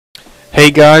Hey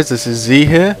guys, this is Z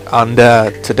here, and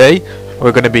today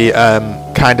we're going to be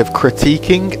kind of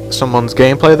critiquing someone's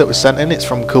gameplay that was sent in. It's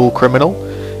from Cool Criminal.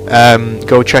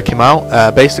 Go check him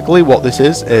out. Basically what this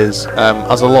is as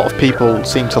a lot of people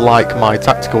seem to like my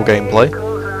tactical gameplay,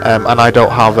 and I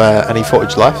don't have any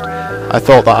footage left, I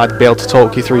thought that I'd be able to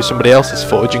talk you through somebody else's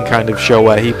footage and kind of show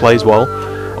where he plays well,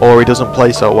 or he doesn't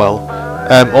play so well.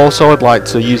 Also, I'd like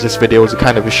to use this video as a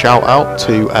kind of a shout out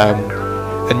to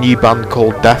a new band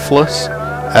called Deathless.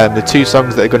 The two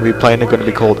songs that are going to be playing are going to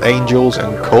be called Angels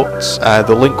and Cuts.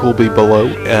 The link will be below.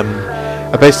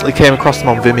 I basically came across them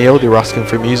on Vimeo. They were asking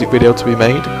for a music video to be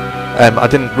made. I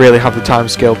didn't really have the time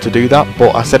scale to do that,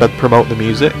 but I said I'd promote the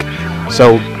music.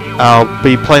 So I'll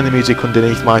be playing the music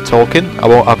underneath my talking. I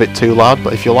won't have it too loud,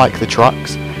 but if you like the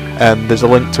tracks, there's a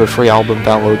link to a free album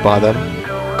download by them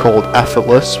called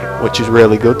Effortless, which is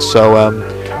really good. So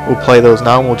we'll play those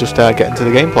now and we'll just get into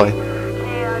the gameplay.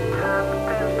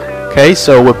 Okay,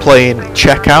 so we're playing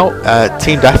Checkout,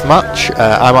 Team Deathmatch.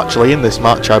 I'm actually in this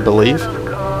match, I believe.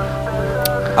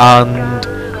 And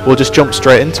we'll just jump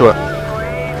straight into it.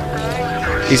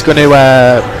 He's going to,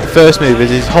 first move is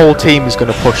his whole team is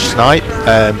going to push snipe,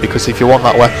 because if you want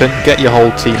that weapon, get your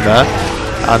whole team there.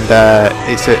 And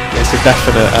it's a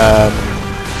definite,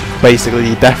 basically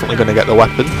you're definitely going to get the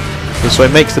weapon. So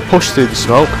he makes the push through the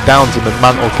smoke, downs him and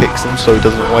mantle kicks him so he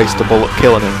doesn't waste a bullet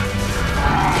killing him.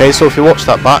 Okay, so if you watch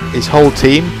that back, his whole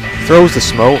team throws the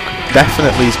smoke.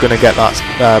 Definitely he's going to get that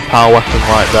power weapon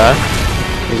right there.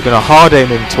 He's going to hard aim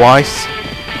him twice.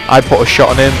 I put a shot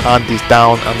on him and he's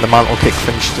down, and the mantle kick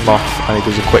finishes him off and he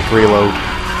does a quick reload.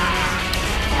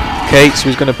 Okay, so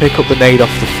he's going to pick up the nade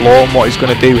off the floor, and what he's going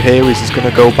to do here is he's going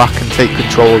to go back and take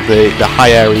control of the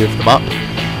high area of the map.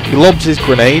 He lobs his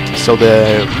grenade so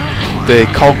the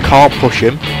cog can't push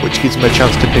him, which gives him a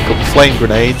chance to pick up the flame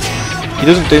grenades. He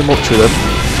doesn't do much with them,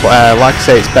 but like I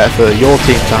say, it's better for your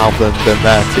team to have them than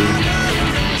their team.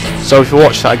 So if you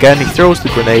watch that again, he throws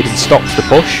the grenade and stops the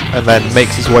push, and then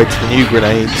makes his way to the new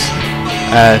grenades.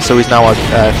 So he's now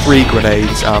had 3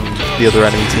 grenades, and the other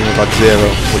enemy team have had 0,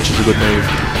 which is a good move.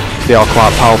 They are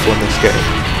quite powerful in this game.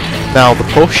 Now the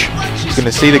push, he's going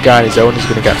to see the guy in his own, he's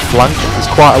going to get flanked. There's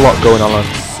quite a lot going on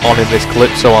in this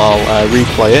clip, so I'll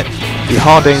replay it. He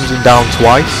hard aims him down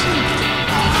twice,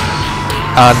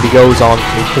 and he goes on,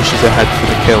 he pushes ahead for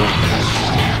the kill.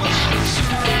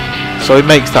 So he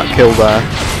makes that kill there,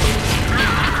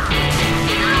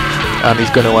 and he's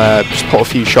going to just put a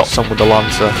few shots on with the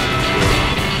Lancer.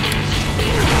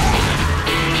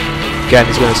 Again,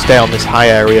 he's going to stay on this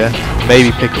high area,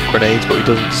 maybe pick up grenades, but he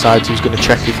doesn't decide, so he's going to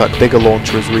check if that digger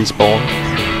launcher is respawned.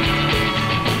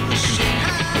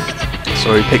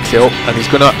 So he picks it up, and he's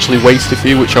going to actually waste a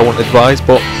few, which I won't advise,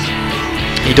 but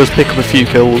he does pick up a few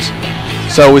kills.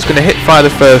 So he's going to hit fire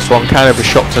the first one, kind of a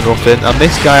shot to nothing, and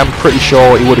this guy I'm pretty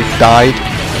sure he would have died,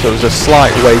 so it was a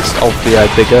slight waste of the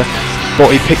digger,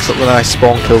 but he picks up the nice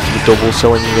spawn kill for the double,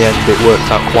 so in the end it worked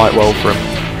out quite well for him.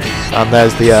 And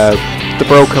there's the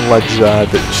broken ledge there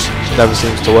that just never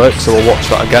seems to work, so we'll watch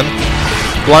that again.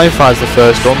 Blind fires the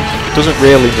first one, doesn't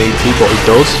really need to, but he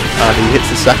does, and he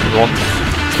hits the second one,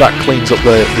 so that cleans up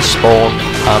the spawn,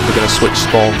 and we're going to switch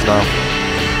spawns now.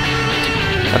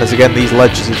 And as again, these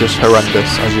ledges are just horrendous,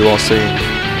 as you are seeing.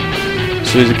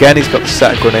 So again, he's got the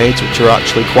set of grenades, which are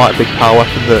actually quite a big power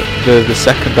weapon. The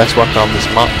second best weapon on this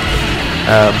map,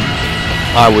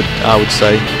 I would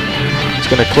say.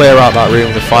 He's going to clear out that room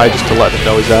with the fire just to let them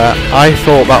know he's there. I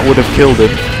thought that would have killed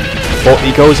him, but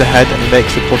he goes ahead and he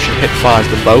makes the push and hit fires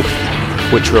them both,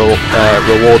 which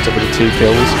rewards him with the 2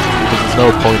 kills, because there's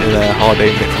no point in hard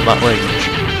aiming it from that range.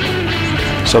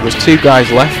 So there's 2 guys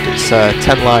left. It's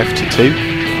 10 life to 2.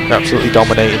 Absolutely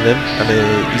dominating them,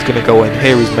 and he's going to go in,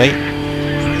 hear his mate,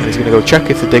 and he's going to go check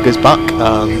if the digger's back,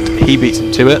 and he beats him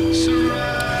to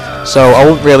it. So I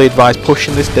wouldn't really advise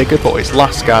pushing this digger, but it's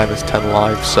last guy and there's 10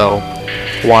 lives, so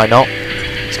why not?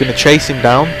 He's going to chase him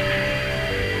down.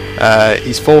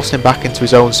 He's forced him back into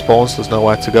his own spawn, so there's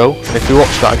nowhere to go. And if you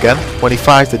watch that again, when he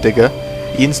fires the digger,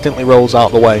 he instantly rolls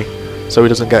out the way, so he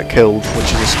doesn't get killed,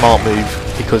 which is a smart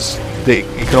move, because he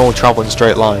can only travel in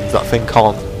straight lines. That thing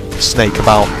can't snake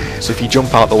about, so if you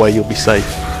jump out the way you'll be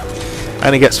safe.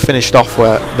 And he gets finished off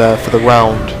there for the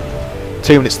round.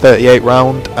 2 minutes 38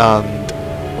 round, and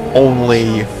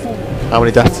only, how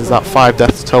many deaths is that? 5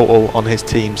 deaths total on his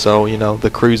team, so you know,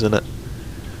 they're cruising it.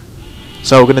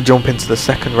 So we're going to jump into the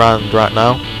second round right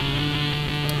now.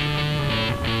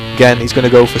 Again, he's going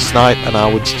to go for snipe, and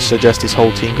I would suggest his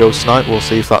whole team goes snipe. We'll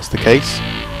see if that's the case.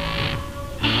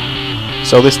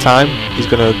 So this time he's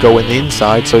going to go in the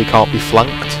inside so he can't be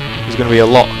flanked. There's going to be a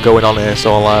lot going on here,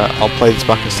 so I'll play this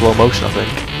back in slow motion, I think.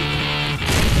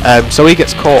 So he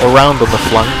gets caught around on the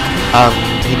flank and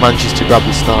he manages to grab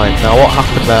the snipe. Now what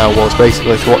happened there was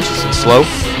basically, if you watch this in slow,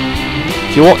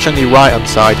 if you watch on the right hand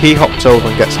side, he hops over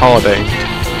and gets hard aimed,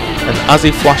 and as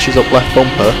he flashes up left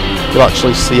bumper, you'll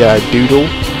actually see a Doodle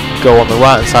go on the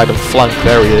right hand side and flank,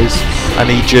 there he is,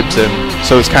 and he jibs him.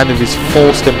 So it's kind of, he's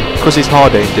forced him, because he's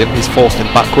hard aimed him, he's forced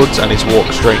him backwards and he's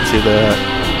walked straight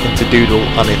into Doodle,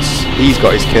 and he's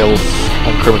got his kill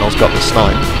and Criminal's got the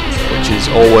snipe, which is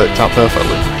all worked out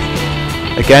perfectly.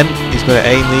 Again, he's going to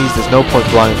aim these. There's no point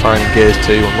blind firing in Gears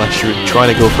 2 unless you're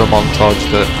trying to go for a montage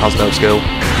that has no skill.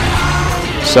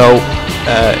 So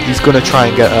he's going to try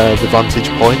and get the vantage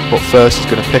point, but first he's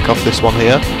going to pick off this one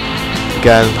here.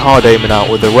 Again, hard aiming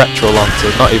out with a retro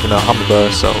lantern, not even a hammer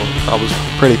burst, so that was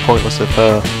pretty pointless of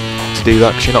her to do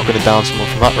that because you're not going to down someone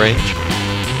from that range.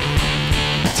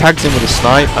 He tags him with a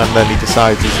snipe and then he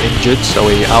decides he's injured, so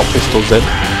he out pistols him.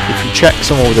 If you check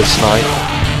someone with a snipe,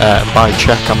 and by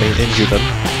check I mean injure them,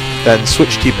 then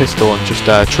switch to your pistol and just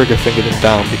trigger finger them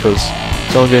down, because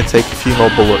it's only going to take a few more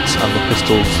bullets and the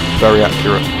pistol's very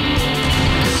accurate.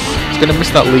 It's going to miss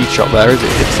that lead shot there as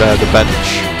it hits the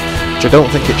bench, which I don't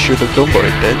think it should have done, but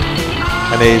it did.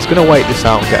 And he's going to wait this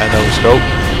out and get a no-scope.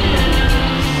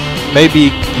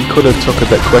 Maybe he could have took a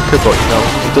bit quicker, but you know,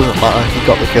 it doesn't matter, he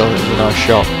got the kill and it was a nice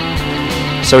shot.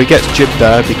 So he gets jibbed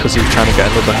there because he was trying to get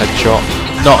another headshot.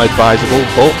 Not advisable,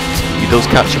 but he does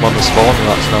catch him on the spawn and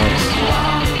that's nice.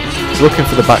 He's looking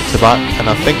for the back-to-back,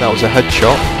 and I think that was a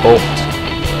headshot, but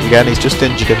again he's just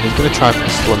injured him. He's going to try and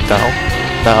pistol him down.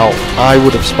 Now I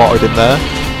would have spotted him there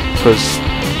because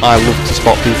I love to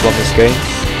spot people on this game,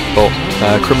 but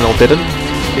Criminal didn't.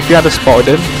 If he had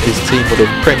spotted him, his team would have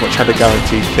pretty much had a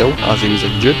guaranteed kill as he was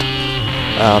injured,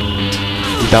 and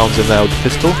he downs him there with the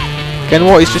pistol. Again,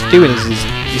 what he's just doing is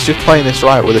he's just playing this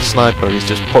right with a sniper. He's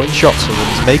just putting shots on him,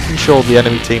 he's making sure the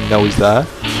enemy team know he's there.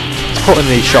 He's putting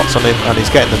these shots on him and he's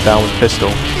getting them down with a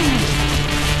pistol,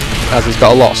 as he's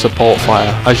got a lot of support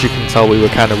fire. As you can tell, we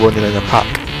were kind of running in a pack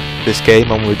this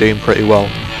game and we were doing pretty well.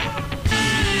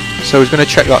 So he's going to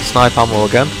check that snipe ammo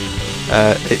again.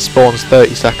 It spawns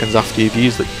 30 seconds after you've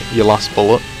used your last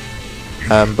bullet,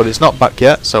 but it's not back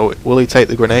yet, so will he take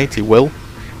the grenade? He will.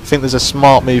 I think there's a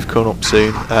smart move coming up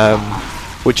soon,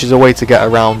 which is a way to get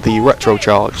around the retro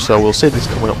charge, so we'll see this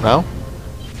coming up now.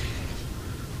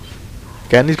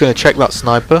 Again, he's going to check that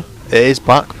sniper. It is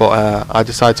back, but I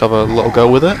decided to have a little go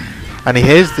with it, and he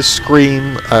hears the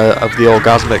scream of the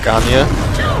orgasmic Anya.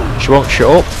 She won't shut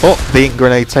up, but the ink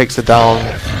grenade takes her down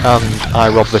and I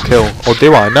rob the kill. Or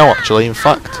do I? No, actually, in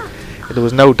fact there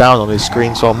was no down on his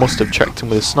screen, so I must have checked him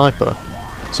with a sniper.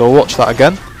 So we'll watch that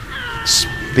again.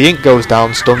 The ink goes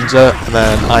down, stuns her, and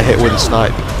then I hit with a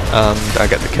snipe and I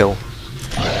get the kill.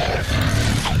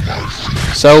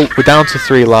 So we're down to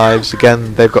 3 lives.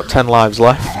 Again, they've got 10 lives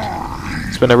left.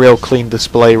 It's been a real clean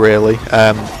display, really.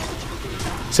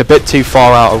 It's a bit too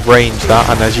far out of range, that,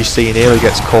 and as you see, he nearly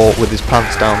gets caught with his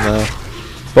pants down there.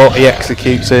 But he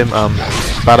executes him, and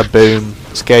bada boom,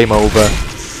 it's game over.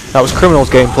 That was Criminal's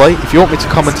gameplay. If you want me to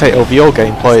commentate over your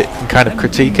gameplay and kind of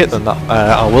critique it, then that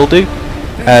I will do.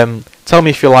 Tell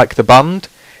me if you like the band.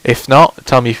 If not,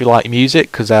 tell me if you like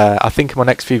music, because I think in my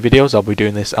next few videos I'll be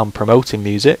doing this and promoting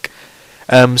music.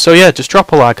 So yeah, just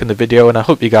drop a like on the video, and I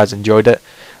hope you guys enjoyed it.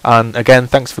 And again,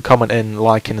 thanks for commenting,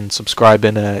 liking and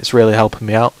subscribing. It's really helping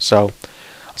me out. So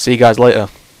I'll see you guys later.